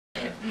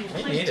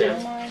We need it.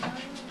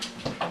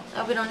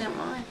 Oh, we don't have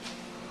mine.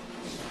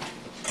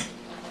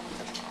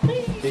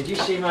 Did you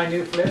see my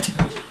new flip?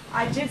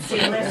 I did see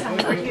it last time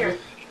we were here.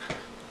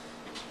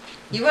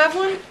 You have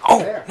one?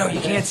 Oh, no, you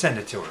can't send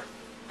it to her.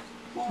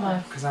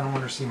 Why? Because I don't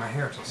want her to see my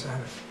hair till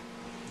Saturday.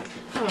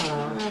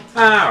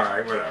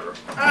 Alright, whatever.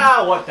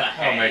 Ah, what the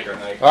heck? I'll make her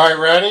nice. All right,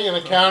 ready? In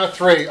the count of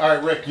 3. All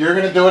right, Rick, you're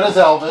going to do it as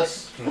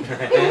Elvis.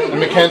 And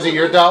Mackenzie,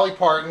 you're Dolly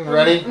Parton.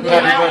 Ready?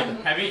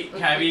 Heavy,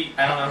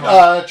 I don't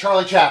know.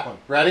 Charlie Chaplin.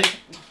 Ready?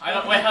 I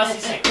don't, wait, how's he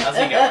sing? How's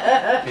he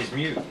go? He's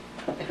mute.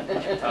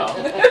 Oh.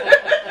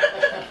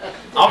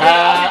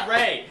 I'll be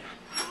Ray.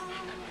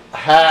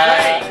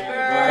 Happy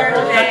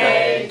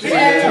birthday to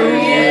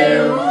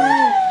you.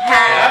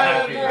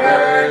 Happy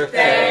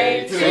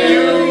birthday to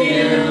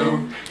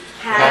you.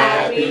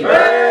 Happy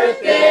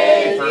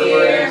birthday,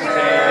 dear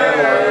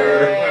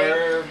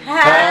Herb.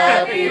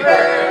 Happy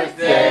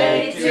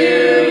birthday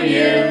to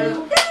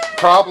you.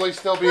 Probably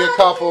still be a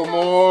couple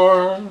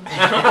more.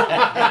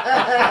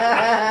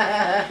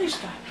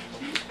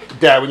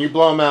 Dad, when you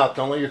blow them out,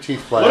 don't let your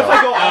teeth play What if out.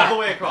 I go all the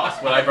way across?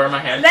 Would I burn my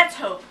hand? Let's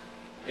hope.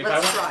 If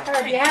Let's I went, try.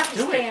 Herb, you have to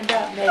stand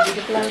up maybe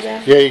to blow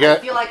that. Yeah, you I got.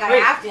 feel like I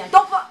have to.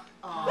 Don't blow.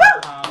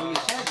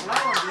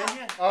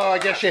 Oh, I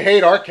guess you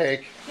hate our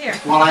cake. Here.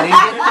 Well, I didn't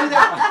get to do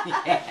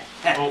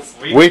that one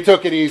yet. We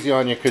took it easy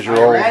on you because you're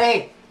old.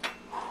 Ready?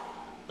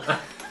 You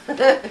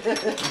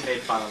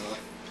made fun of us.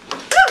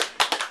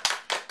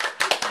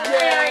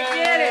 Yeah, I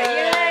did it.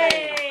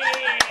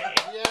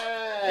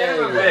 Give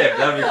him a Yay! bib.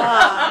 That'd be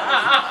fun.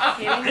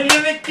 Give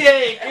him the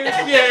cake. Give him the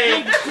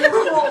cake.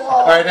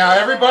 All right, now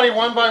everybody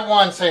one by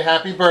one say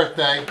happy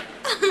birthday.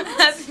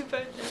 Happy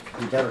birthday.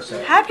 You better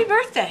say. Happy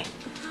birthday.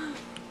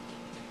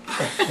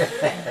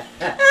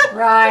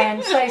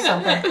 Ryan, say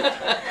something.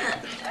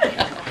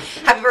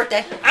 Happy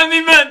birthday.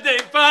 Happy birthday,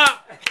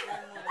 Pop.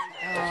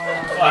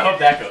 Well, I hope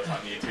that goes on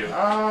YouTube.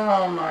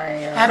 Oh my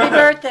God. Happy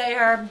birthday,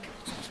 Herb.